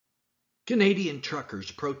Canadian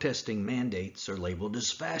truckers protesting mandates are labeled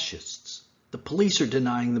as fascists. The police are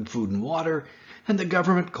denying them food and water, and the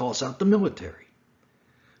government calls out the military.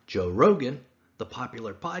 Joe Rogan, the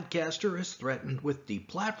popular podcaster, is threatened with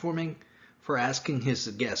deplatforming for asking his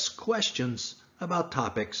guests questions about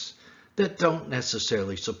topics that don't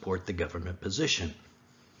necessarily support the government position.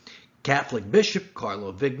 Catholic Bishop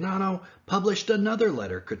Carlo Vignano published another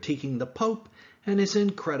letter critiquing the Pope and his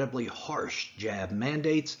incredibly harsh jab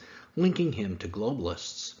mandates, linking him to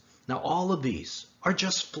globalists. Now, all of these are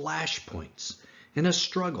just flashpoints in a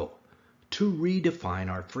struggle to redefine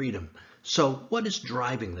our freedom. So what is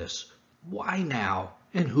driving this? Why now?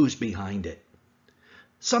 And who's behind it?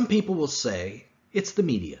 Some people will say it's the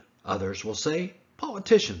media. Others will say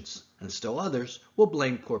politicians. And still others will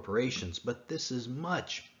blame corporations. But this is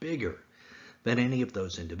much bigger than any of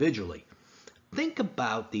those individually. Think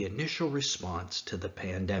about the initial response to the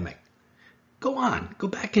pandemic. Go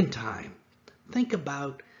back in time. Think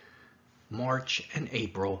about March and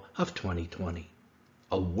April of 2020.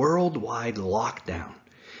 A worldwide lockdown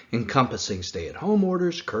encompassing stay-at-home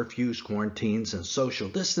orders, curfews, quarantines, and social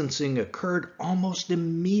distancing occurred almost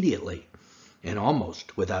immediately and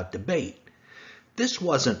almost without debate. This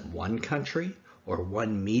wasn't one country or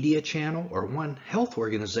one media channel or one health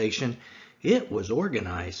organization. It was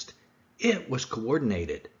organized. It was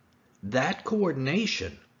coordinated. That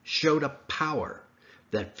coordination showed a power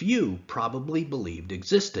that few probably believed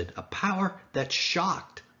existed, a power that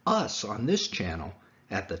shocked us on this channel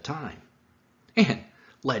at the time and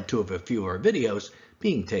led to a few of our videos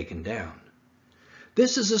being taken down.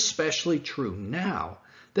 This is especially true now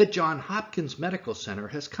that Johns Hopkins Medical Center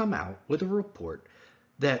has come out with a report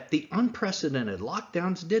that the unprecedented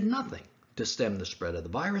lockdowns did nothing to stem the spread of the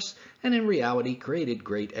virus and in reality created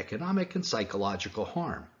great economic and psychological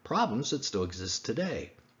harm, problems that still exist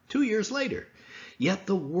today. 2 years later, yet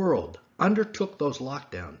the world undertook those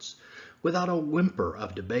lockdowns without a whimper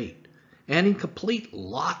of debate and in complete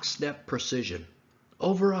lockstep precision.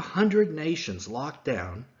 Over 100 nations locked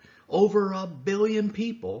down, over 1 billion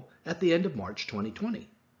people at the end of March 2020.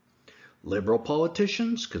 Liberal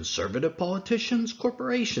politicians, conservative politicians,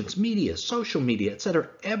 corporations, media, social media, etc.,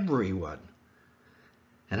 everyone,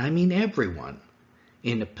 and I mean everyone,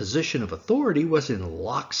 in a position of authority was in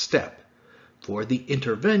lockstep for the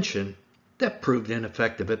intervention that proved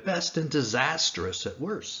ineffective at best and disastrous at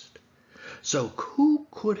worst. So who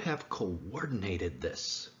could have coordinated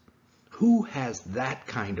this? Who has that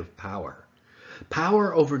kind of power?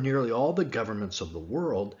 Power over nearly all the governments of the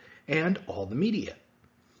world and all the media.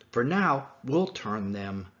 For now, we'll term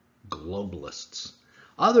them globalists.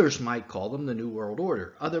 Others might call them the New World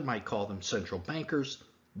Order. Others might call them central bankers.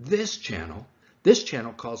 This channel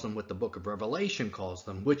calls them what the book of Revelation calls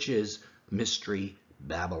them, which is Mystery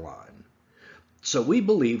Babylon. So we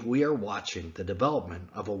believe we are watching the development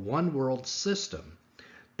of a one-world system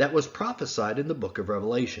that was prophesied in the book of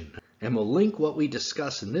Revelation. And we'll link what we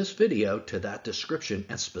discuss in this video to that description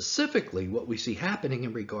and specifically what we see happening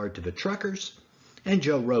in regard to the truckers and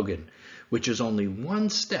Joe Rogan, which is only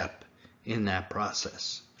one step in that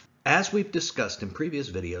process. As we've discussed in previous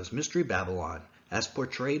videos, Mystery Babylon, as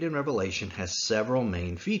portrayed in Revelation, has several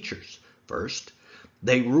main features. First,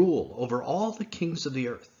 they rule over all the kings of the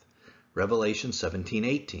earth. Revelation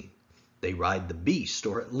 17:18. They ride the beast,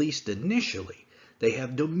 or at least initially, they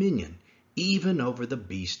have dominion, even over the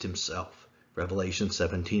beast himself. Revelation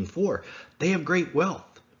 17:4. They have great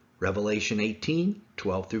wealth. Revelation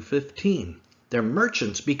 18:12 through 15. Their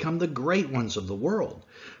merchants become the great ones of the world.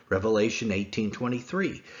 Revelation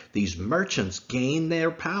 18:23. These merchants gain their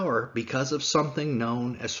power because of something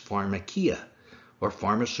known as pharmakia, or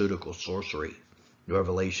pharmaceutical sorcery.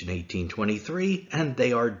 Revelation 18:23. And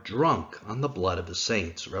they are drunk on the blood of the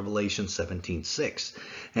saints. Revelation 17:6.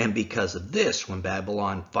 And because of this, when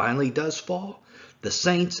Babylon finally does fall, the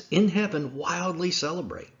saints in heaven wildly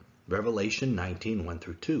celebrate. Revelation 19:1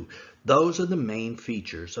 through 2. Those are the main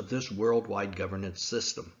features of this worldwide governance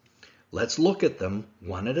system. Let's look at them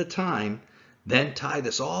one at a time, then tie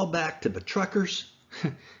this all back to the truckers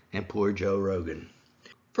and poor Joe Rogan.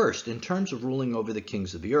 First, in terms of ruling over the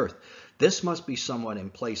kings of the earth, this must be somewhat in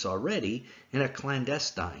place already in a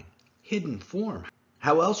clandestine, hidden form.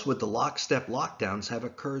 How else would the lockstep lockdowns have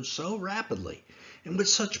occurred so rapidly and with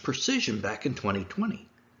such precision back in 2020?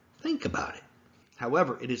 Think about it.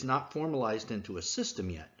 However, it is not formalized into a system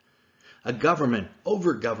yet. A government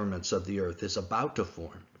over governments of the earth is about to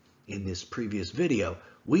form. In this previous video,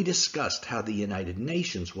 we discussed how the United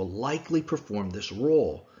Nations will likely perform this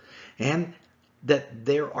role and that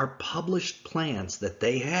there are published plans that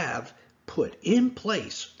they have put in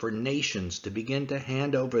place for nations to begin to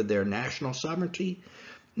hand over their national sovereignty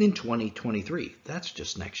in 2023. That's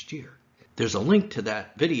just next year. There's a link to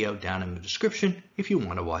that video down in the description if you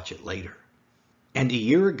want to watch it later. And a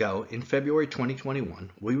year ago, in February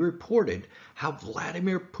 2021, we reported how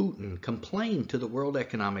Vladimir Putin complained to the World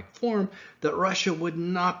Economic Forum that Russia would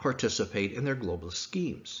not participate in their globalist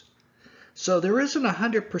schemes. So there isn't a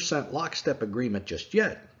 100% lockstep agreement just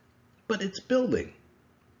yet, but it's building.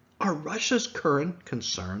 Are Russia's current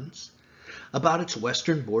concerns about its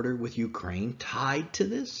western border with Ukraine tied to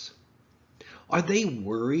this? Are they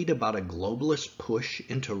worried about a globalist push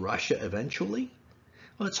into Russia eventually?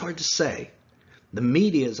 Well, it's hard to say. The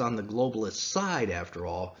media is on the globalist side, after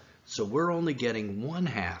all, so we're only getting one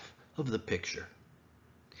half of the picture.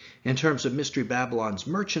 In terms of Mystery Babylon's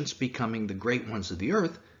merchants becoming the great ones of the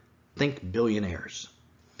earth, think billionaires.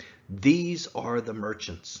 These are the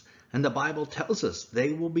merchants, and the Bible tells us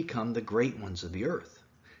they will become the great ones of the earth.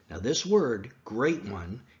 Now, this word, great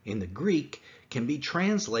one, in the Greek can be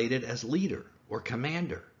translated as leader or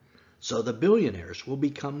commander. So the billionaires will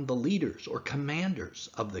become the leaders or commanders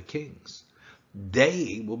of the kings.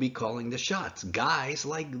 They will be calling the shots, guys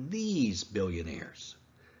like these billionaires.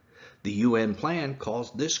 The UN plan calls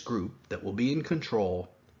this group that will be in control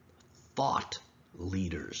thought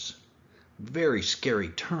leaders. Very scary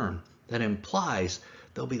term that implies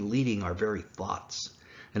they'll be leading our very thoughts.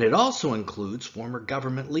 And it also includes former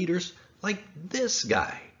government leaders like this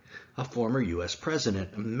guy, a former US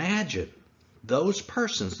president. Imagine those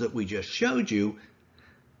persons that we just showed you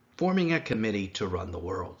forming a committee to run the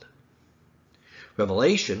world.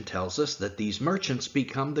 Revelation tells us that these merchants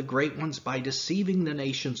become the great ones by deceiving the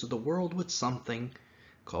nations of the world with something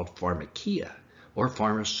called pharmakia, or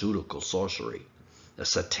pharmaceutical sorcery, a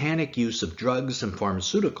satanic use of drugs and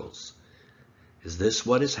pharmaceuticals. Is this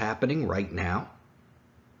what is happening right now?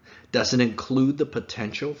 Does it include the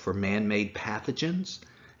potential for man-made pathogens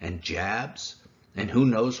and jabs and who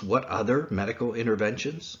knows what other medical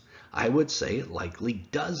interventions? I would say it likely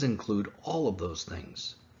does include all of those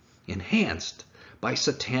things, enhanced by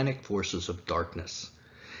satanic forces of darkness.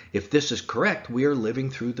 If this is correct, we are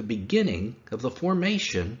living through the beginning of the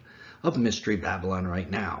formation of Mystery Babylon right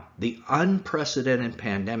now. The unprecedented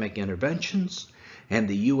pandemic interventions and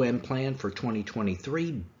the UN plan for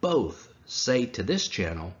 2023 both say to this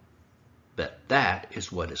channel that that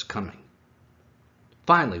is what is coming.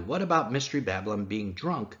 Finally, what about Mystery Babylon being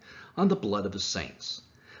drunk on the blood of the saints?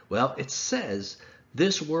 Well, it says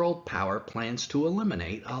this world power plans to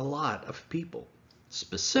eliminate a lot of people,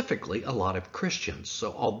 specifically a lot of Christians.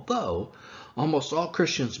 So although almost all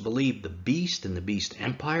Christians believe the beast and the beast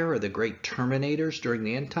empire are the great terminators during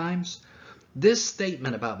the end times, this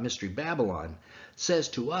statement about Mystery Babylon says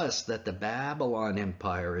to us that the Babylon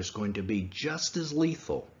Empire is going to be just as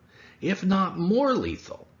lethal, if not more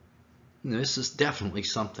lethal. And this is definitely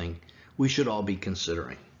something we should all be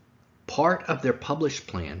considering. Part of their published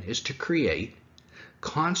plan is to create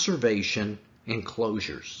conservation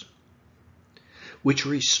enclosures, which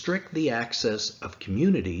restrict the access of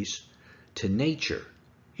communities to nature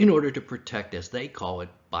in order to protect, as they call it,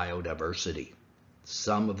 biodiversity.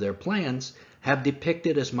 Some of their plans have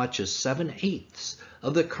depicted as much as 7/8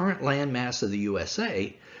 of the current land mass of the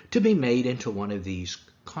USA to be made into one of these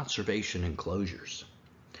conservation enclosures,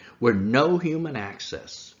 where no human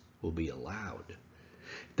access will be allowed.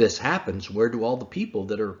 If this happens, where do all the people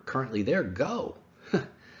that are currently there go?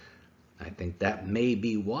 I think that may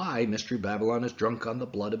be why Mystery Babylon is drunk on the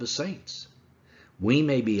blood of the saints. We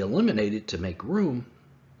may be eliminated to make room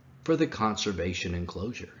for the conservation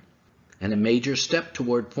enclosure. And a major step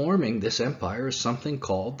toward forming this empire is something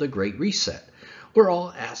called the Great Reset, where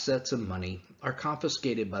all assets and money are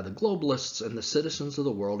confiscated by the globalists and the citizens of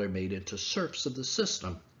the world are made into serfs of the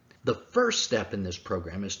system. The first step in this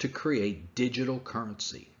program is to create digital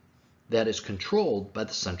currency that is controlled by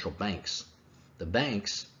the central banks. The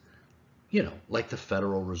banks, like the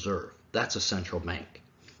Federal Reserve, that's a central bank.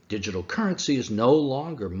 Digital currency is no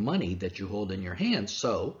longer money that you hold in your hands,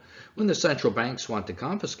 so when the central banks want to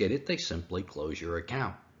confiscate it, they simply close your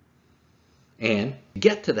account. And to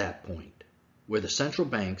get to that point where the central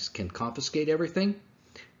banks can confiscate everything,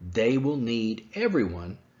 they will need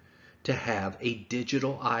everyone to have a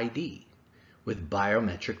digital ID with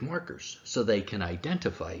biometric markers so they can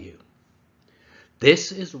identify you.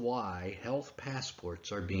 This is why health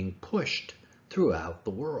passports are being pushed throughout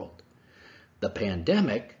the world. The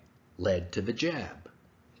pandemic led to the jab.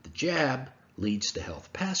 The jab leads to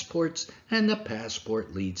health passports, and the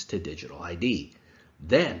passport leads to digital ID.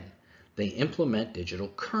 Then they implement digital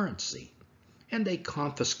currency, and they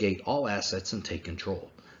confiscate all assets and take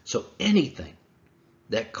control. So anything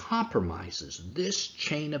that compromises this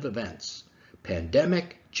chain of events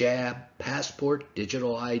Pandemic, jab, passport,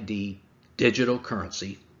 digital ID, digital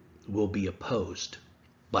currency will be opposed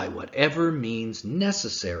by whatever means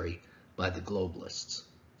necessary by the globalists.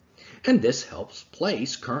 And this helps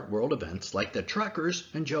place current world events like the truckers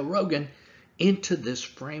and Joe Rogan into this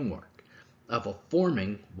framework of a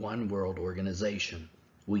forming one world organization.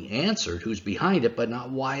 We answered who's behind it, but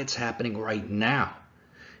not why it's happening right now.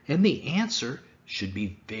 And the answer should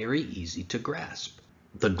be very easy to grasp.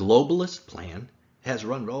 The globalist plan has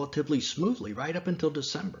run relatively smoothly right up until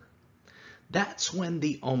December. That's when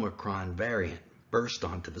the Omicron variant burst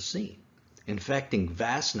onto the scene, infecting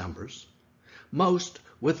vast numbers, most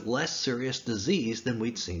with less serious disease than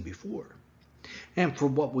we'd seen before. And for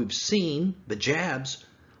what we've seen, the jabs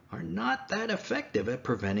are not that effective at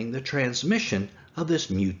preventing the transmission of this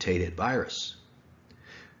mutated virus.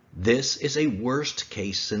 This is a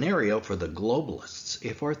worst-case scenario for the globalists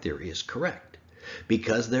if our theory is correct,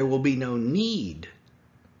 because there will be no need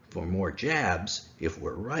for more jabs if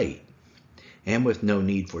we're right. And with no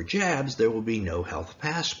need for jabs, there will be no health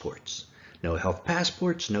passports. No health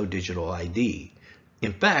passports, no digital ID.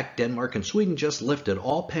 In fact, Denmark and Sweden just lifted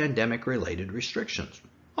all pandemic-related restrictions.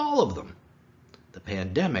 All of them. The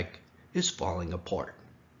pandemic is falling apart.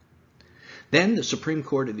 Then the Supreme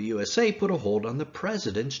Court of the USA put a hold on the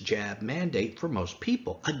president's jab mandate for most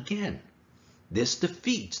people. Again, this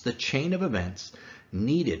defeats the chain of events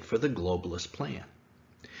needed for the globalist plan.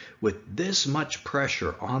 With this much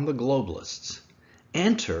pressure on the globalists,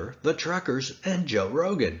 enter the truckers and Joe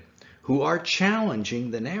Rogan, who are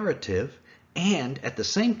challenging the narrative and at the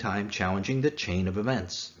same time challenging the chain of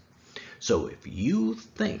events. So if you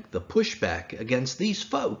think the pushback against these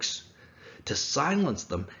folks to silence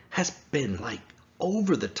them has been like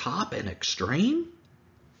over the top and extreme,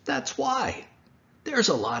 that's why. There's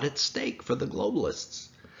a lot at stake for the globalists.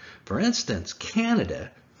 For instance,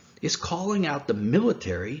 Canada is calling out the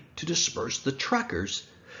military to disperse the truckers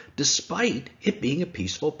despite it being a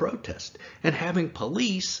peaceful protest, and having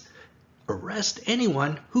police arrest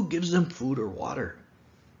anyone who gives them food or water.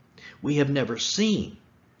 We have never seen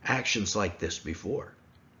actions like this before.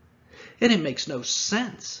 And it makes no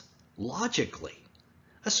sense logically,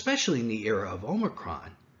 especially in the era of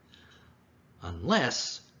Omicron,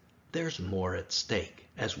 unless there's more at stake,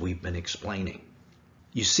 as we've been explaining.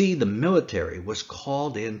 You see, the military was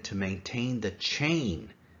called in to maintain the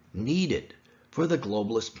chain needed for the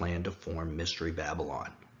globalist plan to form Mystery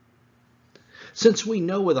Babylon. Since we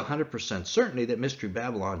know with 100% certainty that Mystery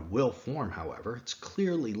Babylon will form, however, it's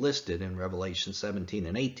clearly listed in Revelation 17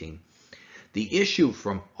 and 18, the issue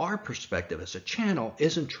from our perspective as a channel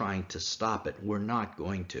isn't trying to stop it. We're not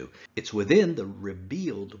going to. It's within the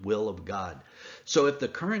revealed will of God. So if the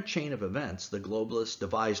current chain of events the globalists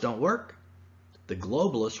devise don't work, the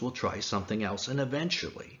globalists will try something else, and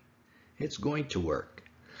eventually it's going to work.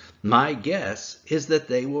 My guess is that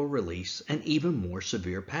they will release an even more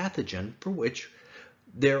severe pathogen for which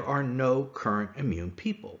there are no current immune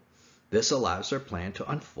people. This allows their plan to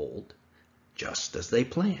unfold just as they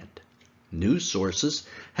planned. News sources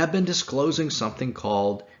have been disclosing something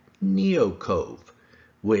called NeoCov,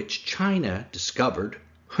 which China discovered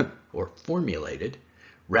or formulated.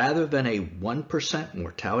 Rather than a 1%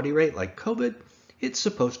 mortality rate like COVID, it's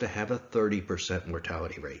supposed to have a 30%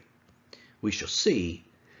 mortality rate. We shall see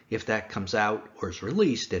if that comes out or is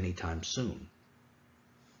released anytime soon.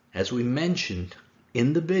 As we mentioned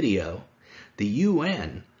in the video, the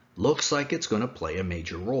UN looks like it's going to play a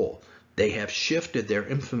major role. They have shifted their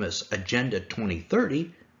infamous Agenda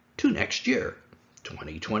 2030 to next year,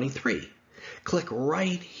 2023. Click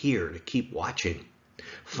right here to keep watching.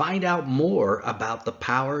 Find out more about the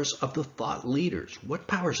powers of the thought leaders. What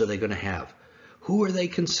powers are they going to have? Who are they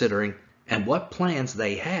considering? And what plans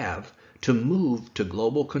they have to move to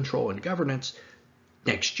global control and governance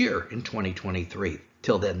next year in 2023.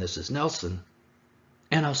 Till then, this is Nelson,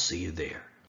 and I'll see you there.